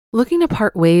Looking to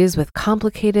part ways with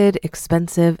complicated,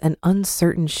 expensive, and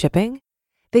uncertain shipping?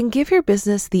 Then give your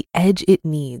business the edge it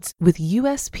needs with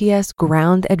USPS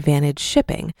Ground Advantage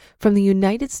shipping from the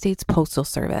United States Postal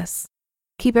Service.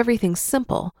 Keep everything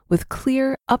simple with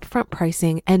clear, upfront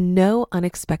pricing and no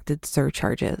unexpected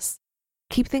surcharges.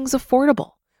 Keep things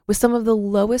affordable with some of the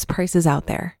lowest prices out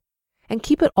there. And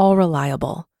keep it all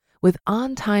reliable with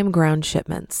on-time ground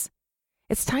shipments.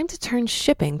 It's time to turn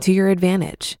shipping to your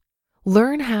advantage.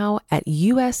 Learn how at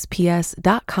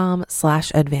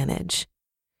USPS.com/advantage.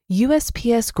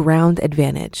 USPS Ground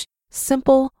Advantage.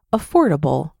 Simple,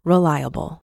 affordable,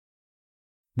 reliable.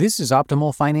 This is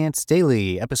Optimal Finance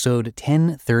Daily, episode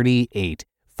 1038,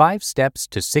 5 Steps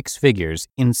to Six Figures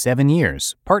in 7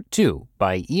 Years, Part 2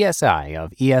 by ESI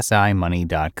of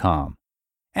esimoney.com.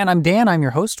 And I'm Dan, I'm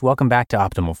your host. Welcome back to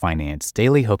Optimal Finance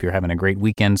Daily. Hope you're having a great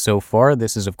weekend so far.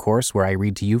 This is, of course, where I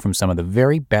read to you from some of the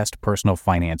very best personal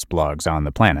finance blogs on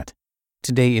the planet.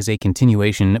 Today is a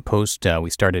continuation post. We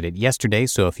started it yesterday,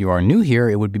 so if you are new here,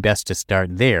 it would be best to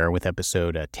start there with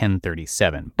episode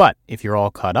 1037. But if you're all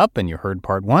caught up and you heard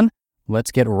part 1,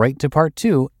 let's get right to part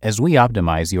 2 as we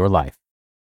optimize your life.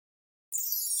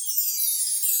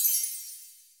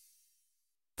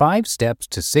 5 Steps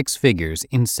to Six Figures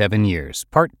in 7 Years,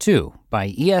 Part 2 by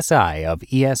ESI of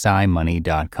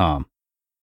esimoney.com.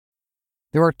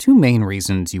 There are 2 main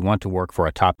reasons you want to work for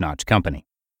a top-notch company.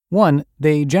 1,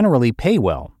 they generally pay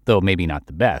well, though maybe not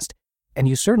the best, and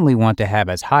you certainly want to have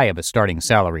as high of a starting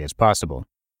salary as possible.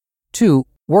 2,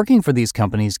 working for these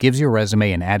companies gives your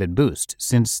resume an added boost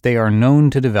since they are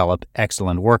known to develop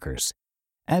excellent workers.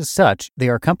 As such, they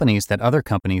are companies that other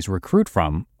companies recruit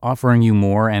from, offering you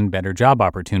more and better job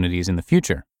opportunities in the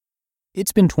future.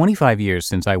 It's been 25 years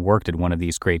since I worked at one of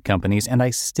these great companies, and I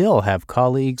still have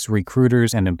colleagues,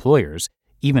 recruiters, and employers,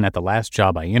 even at the last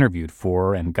job I interviewed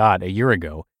for and got a year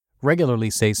ago, regularly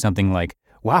say something like,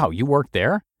 "Wow, you worked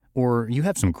there?" or "You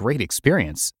have some great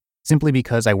experience," simply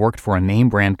because I worked for a name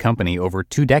brand company over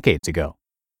 2 decades ago.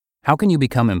 How can you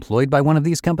become employed by one of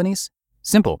these companies?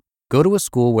 Simple. Go to a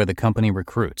school where the company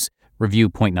recruits. Review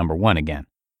point number 1 again.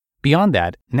 Beyond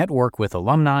that, network with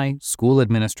alumni, school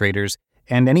administrators,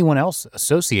 and anyone else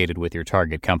associated with your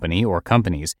target company or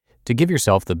companies to give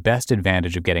yourself the best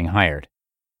advantage of getting hired.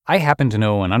 I happen to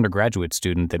know an undergraduate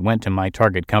student that went to my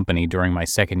target company during my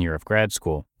second year of grad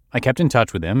school. I kept in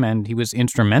touch with him, and he was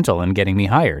instrumental in getting me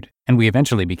hired, and we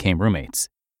eventually became roommates.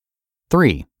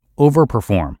 3.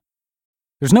 Overperform.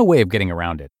 There's no way of getting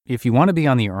around it. If you want to be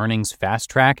on the earnings fast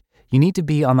track, you need to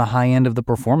be on the high end of the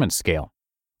performance scale.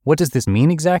 What does this mean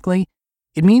exactly?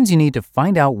 It means you need to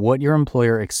find out what your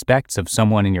employer expects of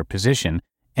someone in your position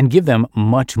and give them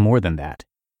much more than that.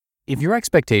 If your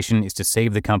expectation is to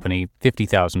save the company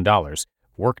 $50,000,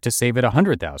 work to save it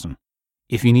 $100,000.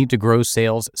 If you need to grow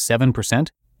sales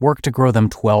 7%, work to grow them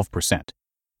 12%.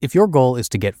 If your goal is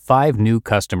to get 5 new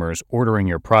customers ordering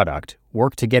your product,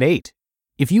 work to get 8.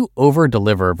 If you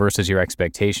over-deliver versus your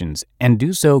expectations and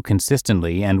do so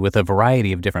consistently and with a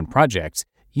variety of different projects,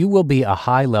 you will be a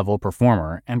high-level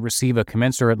performer and receive a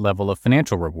commensurate level of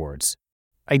financial rewards.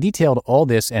 I detailed all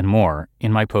this and more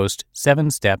in my post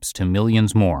 7 Steps to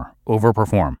Millions More,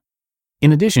 Overperform.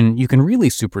 In addition, you can really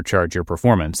supercharge your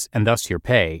performance and thus your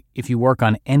pay if you work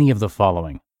on any of the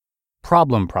following.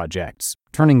 Problem projects,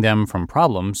 turning them from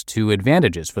problems to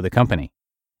advantages for the company.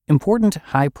 Important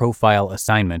high-profile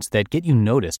assignments that get you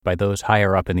noticed by those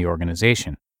higher up in the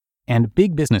organization, and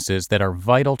big businesses that are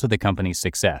vital to the company's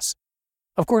success.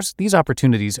 Of course, these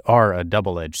opportunities are a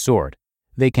double-edged sword.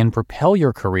 They can propel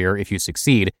your career if you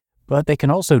succeed, but they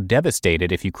can also devastate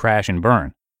it if you crash and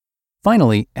burn.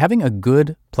 Finally, having a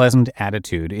good, pleasant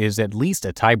attitude is at least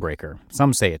a tiebreaker,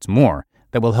 some say it's more,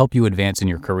 that will help you advance in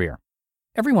your career.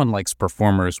 Everyone likes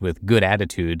performers with good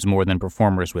attitudes more than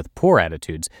performers with poor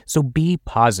attitudes, so be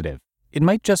positive. It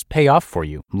might just pay off for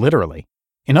you, literally.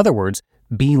 In other words,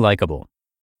 be likable.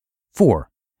 4.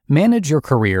 Manage your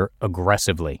career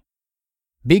aggressively.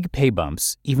 Big pay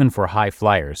bumps, even for high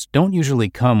flyers, don't usually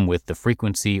come with the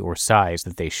frequency or size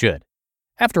that they should.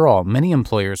 After all, many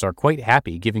employers are quite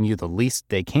happy giving you the least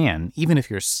they can, even if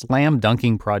you're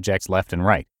slam-dunking projects left and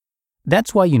right.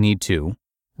 That's why you need to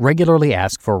regularly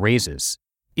ask for raises.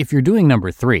 If you're doing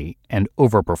number 3 and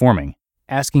overperforming,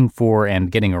 asking for and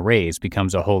getting a raise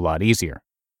becomes a whole lot easier.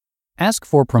 Ask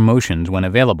for promotions when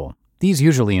available. These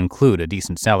usually include a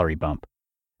decent salary bump.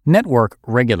 Network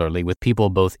regularly with people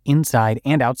both inside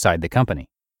and outside the company.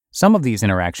 Some of these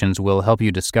interactions will help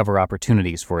you discover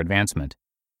opportunities for advancement.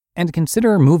 And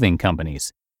consider moving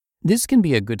companies. This can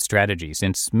be a good strategy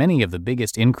since many of the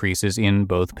biggest increases in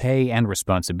both pay and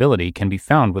responsibility can be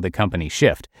found with a company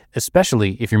shift,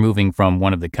 especially if you're moving from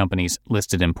one of the companies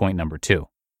listed in point number 2.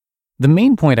 The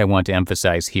main point I want to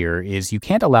emphasize here is you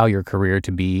can't allow your career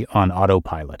to be on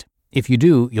autopilot. If you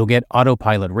do, you'll get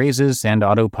autopilot raises and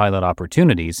autopilot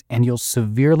opportunities, and you'll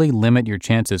severely limit your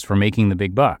chances for making the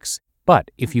big bucks.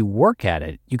 But if you work at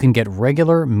it, you can get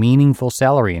regular, meaningful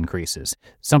salary increases,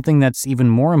 something that's even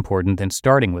more important than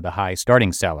starting with a high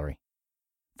starting salary.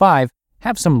 5.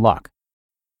 Have some luck.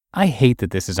 I hate that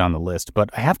this is on the list,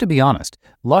 but I have to be honest,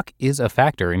 luck is a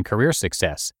factor in career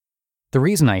success. The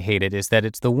reason I hate it is that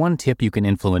it's the one tip you can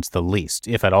influence the least,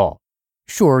 if at all.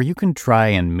 Sure, you can try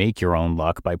and make your own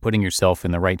luck by putting yourself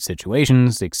in the right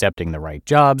situations, accepting the right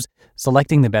jobs,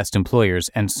 selecting the best employers,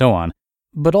 and so on.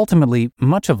 But ultimately,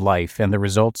 much of life and the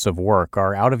results of work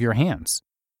are out of your hands.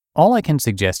 All I can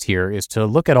suggest here is to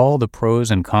look at all the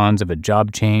pros and cons of a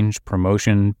job change,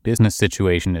 promotion, business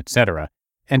situation, etc.,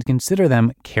 and consider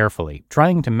them carefully,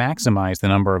 trying to maximize the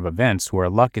number of events where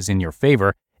luck is in your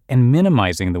favor and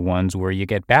minimizing the ones where you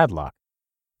get bad luck.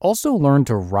 Also learn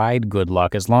to ride good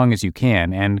luck as long as you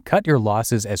can and cut your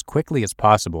losses as quickly as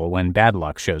possible when bad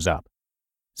luck shows up.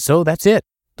 So that's it.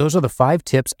 Those are the 5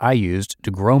 tips I used to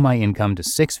grow my income to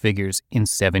 6 figures in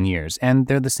 7 years, and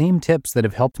they're the same tips that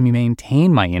have helped me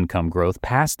maintain my income growth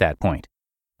past that point.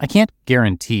 I can't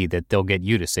guarantee that they'll get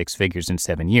you to 6 figures in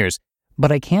 7 years,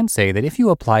 but I can say that if you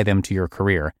apply them to your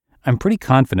career, I'm pretty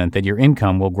confident that your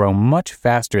income will grow much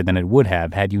faster than it would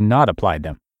have had you not applied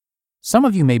them. Some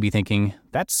of you may be thinking,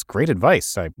 that's great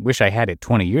advice. I wish I had it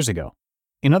 20 years ago.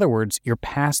 In other words, you're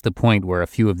past the point where a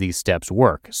few of these steps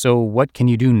work, so what can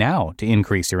you do now to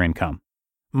increase your income?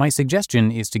 My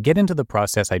suggestion is to get into the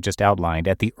process I just outlined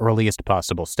at the earliest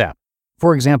possible step.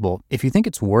 For example, if you think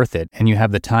it's worth it and you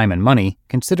have the time and money,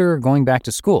 consider going back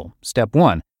to school, step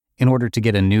 1, in order to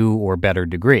get a new or better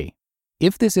degree.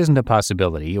 If this isn't a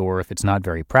possibility, or if it's not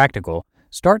very practical,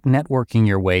 start networking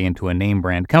your way into a name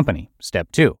brand company,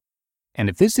 step 2. And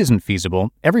if this isn't feasible,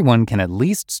 everyone can at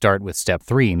least start with step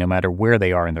 3 no matter where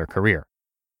they are in their career.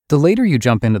 The later you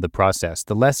jump into the process,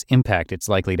 the less impact it's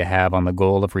likely to have on the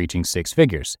goal of reaching 6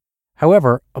 figures.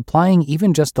 However, applying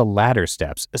even just the latter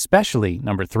steps, especially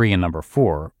number 3 and number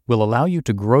 4, will allow you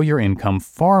to grow your income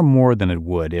far more than it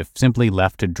would if simply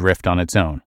left to drift on its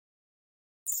own.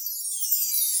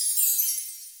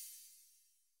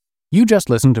 You just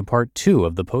listened to part 2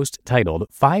 of the post titled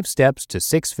 5 Steps to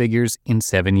 6 Figures in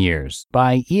 7 Years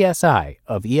by ESI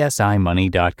of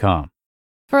esimoney.com.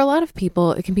 For a lot of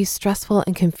people, it can be stressful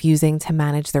and confusing to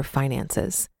manage their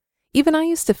finances. Even I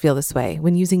used to feel this way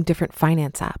when using different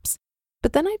finance apps.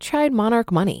 But then I tried Monarch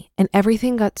Money and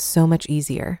everything got so much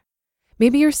easier.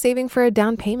 Maybe you're saving for a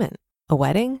down payment, a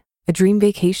wedding, a dream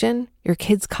vacation, your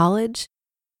kids' college.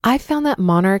 I found that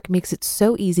Monarch makes it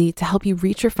so easy to help you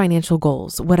reach your financial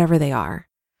goals, whatever they are.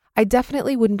 I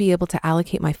definitely wouldn't be able to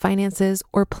allocate my finances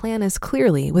or plan as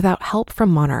clearly without help from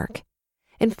Monarch.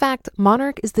 In fact,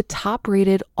 Monarch is the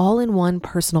top-rated all-in-one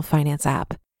personal finance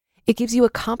app. It gives you a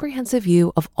comprehensive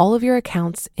view of all of your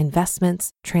accounts,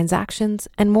 investments, transactions,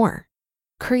 and more.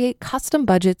 Create custom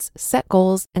budgets, set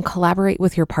goals, and collaborate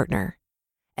with your partner.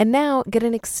 And now get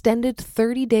an extended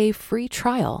 30-day free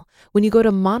trial when you go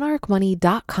to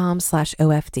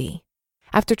monarchmoney.com/OFD.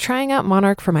 After trying out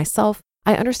Monarch for myself,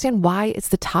 I understand why it's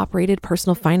the top-rated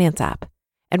personal finance app.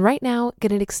 And right now,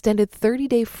 get an extended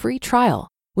 30-day free trial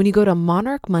when you go to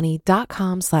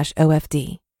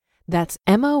monarchmoney.com/OFD. That's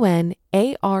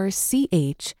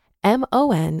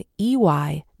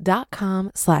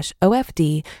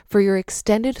monarchmoney.com/OFD for your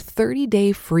extended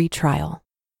 30-day free trial.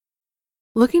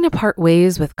 Looking to part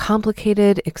ways with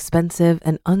complicated, expensive,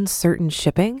 and uncertain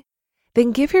shipping?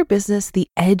 Then give your business the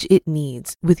edge it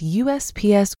needs with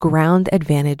USPS Ground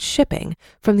Advantage shipping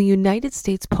from the United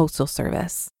States Postal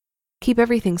Service. Keep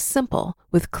everything simple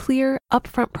with clear,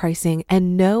 upfront pricing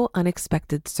and no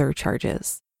unexpected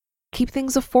surcharges. Keep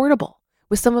things affordable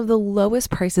with some of the lowest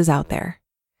prices out there.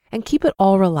 And keep it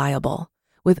all reliable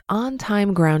with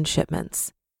on-time ground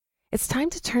shipments. It's time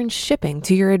to turn shipping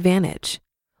to your advantage.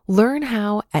 Learn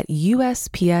how at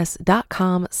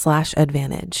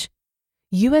USPS.com/advantage.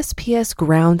 USPS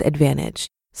Ground Advantage.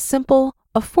 Simple,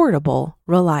 affordable,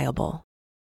 reliable.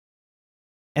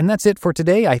 And that's it for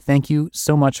today. I thank you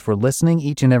so much for listening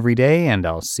each and every day, and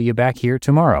I'll see you back here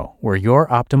tomorrow where your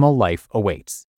optimal life awaits.